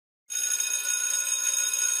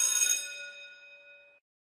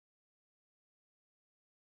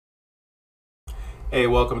Hey,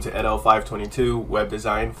 welcome to EDEL 522 Web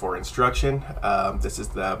Design for Instruction. This is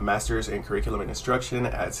the Master's in Curriculum and Instruction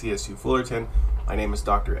at CSU Fullerton. My name is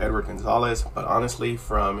Dr. Edward Gonzalez, but honestly,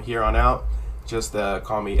 from here on out, just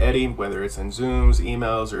call me Eddie, whether it's in Zooms,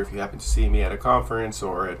 emails, or if you happen to see me at a conference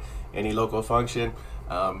or at any local function.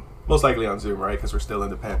 Most likely on Zoom, right? Because we're still in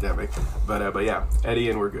the pandemic. But yeah, Eddie,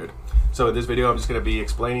 and we're good. So in this video, I'm just going to be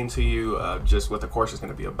explaining to you just what the course is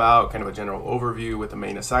going to be about, kind of a general overview with the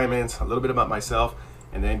main assignments, a little bit about myself,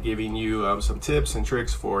 and then giving you some tips and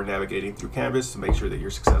tricks for navigating through Canvas to make sure that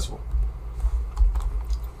you're successful.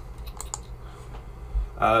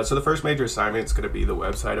 So the first major assignment is going to be the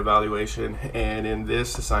website evaluation, and in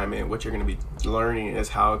this assignment what you're going to be learning is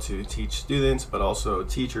how to teach students, but also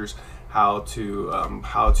teachers, how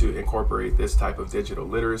to incorporate this type of digital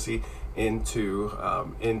literacy into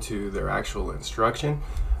their actual instruction.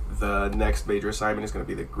 The next major assignment is going to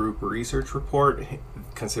be the group research report.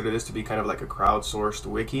 Consider this to be kind of like a crowdsourced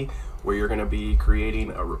wiki where you're going to be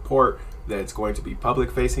creating a report that's going to be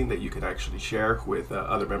public facing that you can actually share with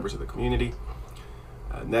other members of the community.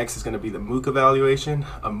 Next is going to be the MOOC evaluation.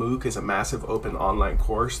 A MOOC is a massive open online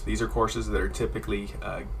course. These are courses that are typically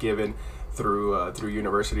given through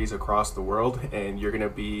universities across the world, and you're going to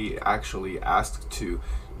be actually asked to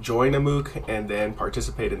join a MOOC and then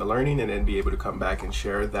participate in the learning and then be able to come back and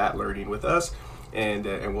share that learning with us, and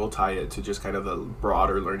we'll tie it to just kind of the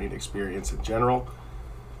broader learning experience in general.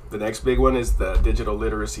 The next big one is the digital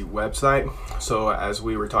literacy website. So as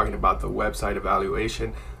we were talking about the website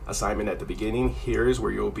evaluation assignment at the beginning, here's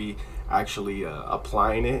where you'll be actually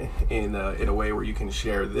applying it in a way where you can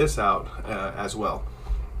share this out as well.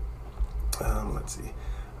 Let's see.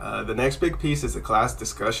 The next big piece is the class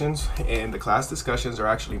discussions, and the class discussions are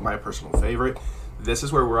actually my personal favorite. This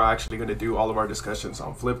is where we're actually going to do all of our discussions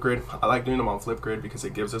on Flipgrid. I like doing them on Flipgrid because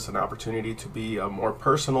it gives us an opportunity to be more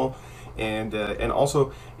personal, and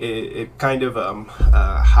also it kind of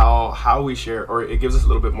how we share, or it gives us a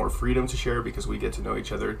little bit more freedom to share because we get to know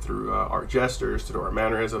each other through our gestures, through our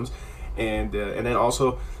mannerisms, and then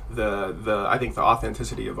also I think the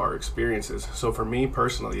authenticity of our experiences. So for me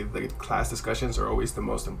personally, the class discussions are always the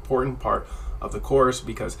most important part of the course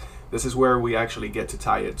because this is where we actually get to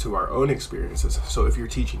tie it to our own experiences. So if you're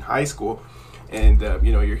teaching high school and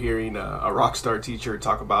you're hearing a rock star teacher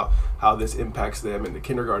talk about how this impacts them in the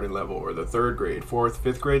kindergarten level or the third grade, fourth,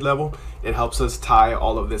 fifth grade level, it helps us tie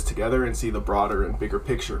all of this together and see the broader and bigger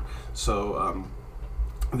picture. So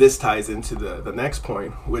this ties into the next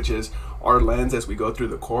point, which is our lens as we go through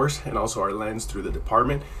the course, and also our lens through the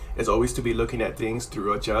department, is always to be looking at things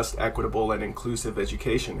through a just, equitable, and inclusive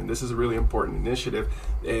education. And this is a really important initiative,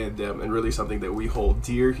 and really something that we hold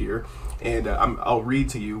dear here. And I'll read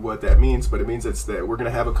to you what that means, but it means it's that we're going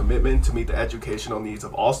to have a commitment to meet the educational needs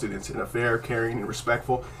of all students in a fair, caring, and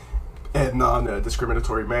respectful and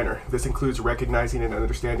non-discriminatory manner. This includes recognizing and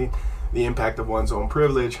understanding the impact of one's own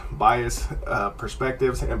privilege, bias,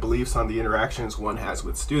 perspectives, and beliefs on the interactions one has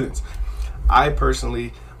with students. I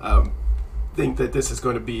personally think that this is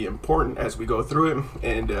going to be important as we go through it,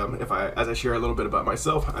 and as I share a little bit about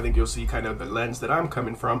myself, I think you'll see kind of the lens that I'm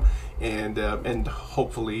coming from, and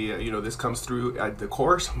hopefully this comes through at the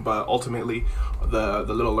course, but ultimately the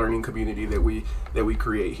little learning community that we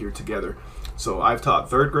create here together. So I've taught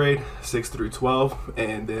third grade, 6th through 12,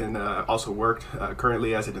 and then also worked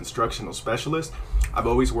currently as an instructional specialist. I've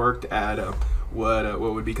always worked at what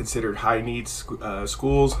would be considered high needs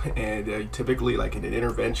schools, and typically like in an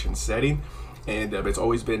intervention setting. And it's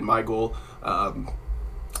always been my goal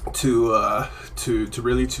to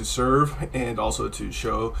really serve and also to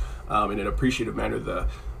show in an appreciative manner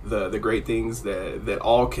the great things that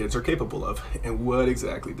all kids are capable of. And what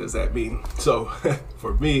exactly does that mean? So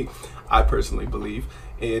for me, I personally believe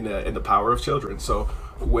in the power of children. So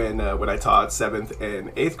when I taught 7th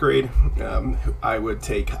and 8th grade, I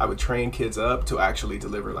would train kids up to actually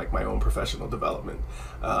deliver like my own professional development.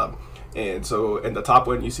 And so in the top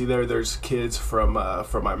one you see there's kids from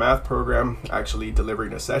my math program actually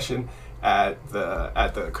delivering a session at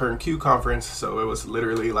the current Q conference. So it was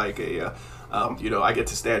literally like a I get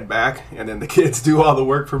to stand back and then the kids do all the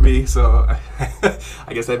work for me. So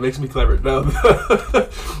I guess that makes me clever. No,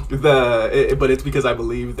 but it's because I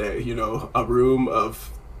believe that a room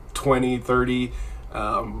of 20, 30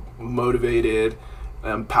 motivated,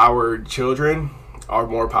 empowered children are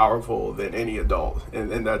more powerful than any adult,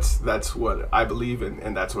 and that's what I believe in,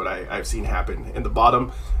 and that's what I've seen happen. In the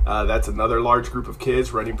bottom, that's another large group of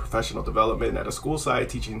kids running professional development at a school site,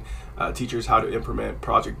 teaching teachers how to implement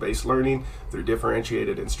project-based learning through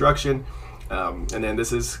differentiated instruction. And then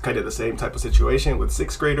this is kind of the same type of situation with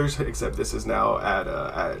 6th graders, except this is now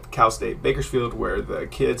at Cal State Bakersfield, where the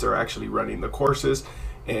kids are actually running the courses.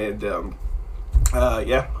 And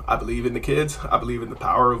yeah, I believe in the kids. I believe in the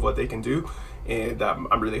power of what they can do. And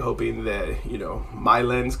I'm really hoping that, you know, my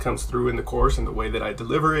lens comes through in the course and the way that I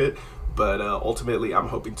deliver it. But ultimately, I'm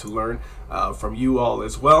hoping to learn from you all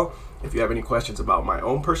as well. If you have any questions about my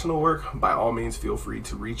own personal work, by all means, feel free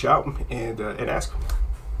to reach out and ask.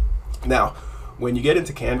 Now, when you get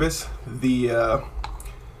into Canvas,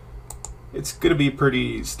 it's going to be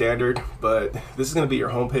pretty standard, but this is going to be your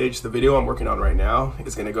homepage. The video I'm working on right now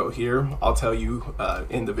is going to go here. I'll tell you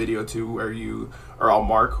in the video too I'll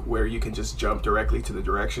mark where you can just jump directly to the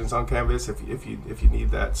directions on Canvas if you need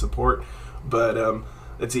that support. But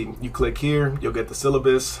let's see, you click here, you'll get the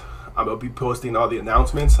syllabus. I'm going to be posting all the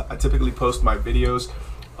announcements. I typically post my videos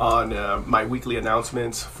on my weekly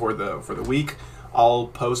announcements for the week. I'll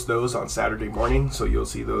post those on Saturday morning, so you'll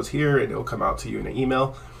see those here and it'll come out to you in an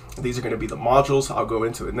email. These are going to be the modules. I'll go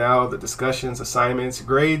into it now, the discussions, assignments,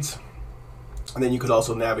 grades, and then you could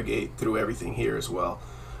also navigate through everything here as well.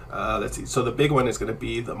 Let's see, so the big one is going to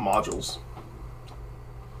be the modules.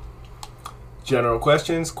 General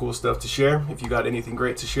questions, cool stuff to share. If you got anything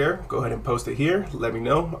great to share, go ahead and post it here. Let me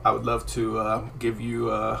know. I would love to give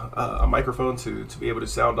you a microphone to be able to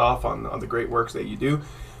sound off on the great works that you do.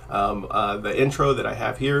 The intro that I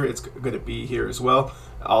have here, it's going to be here as well.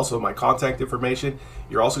 Also my contact information.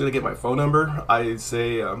 You're also going to get my phone number. I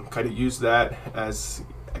say kind of use that.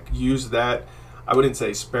 I wouldn't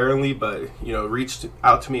say sparingly, but you know, reach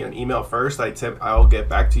out to me on email first. I'll get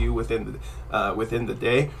back to you within the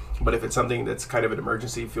day. But if it's something that's kind of an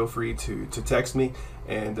emergency, feel free to text me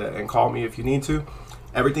and call me if you need to.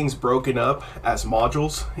 Everything's broken up as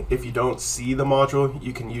modules. If you don't see the module,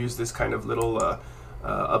 you can use this kind of little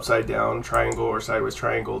upside down triangle or sideways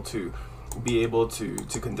triangle to be able to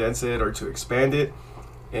condense it or to expand it.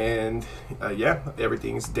 And yeah,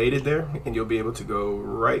 everything's dated there and you'll be able to go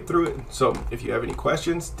right through it. So if you have any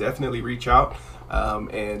questions, definitely reach out.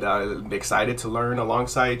 And I'm excited to learn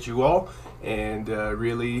alongside you all and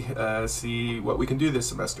really see what we can do this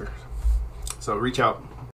semester. So reach out.